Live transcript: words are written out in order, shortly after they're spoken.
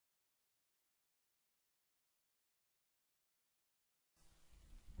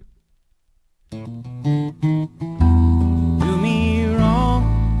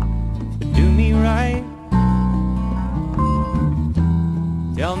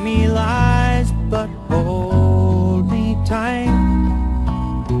me lies, but hold me tight.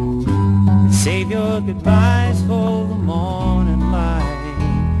 Save your goodbyes for the morning light,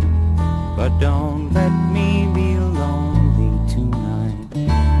 but don't let me be lonely tonight.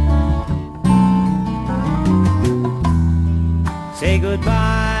 Say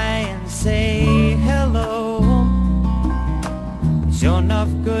goodbye and say hello. It's sure enough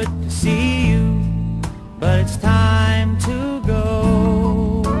good to see you, but it's time to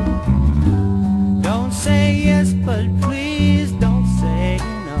go. Don't say yes, but please don't say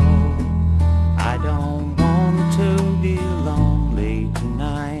no. I don't want to be lonely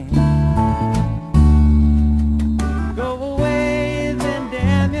tonight. Go away then,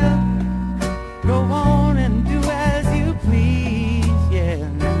 damn ya. Go on and do as you please, yeah.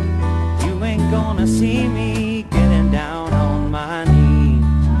 You ain't gonna see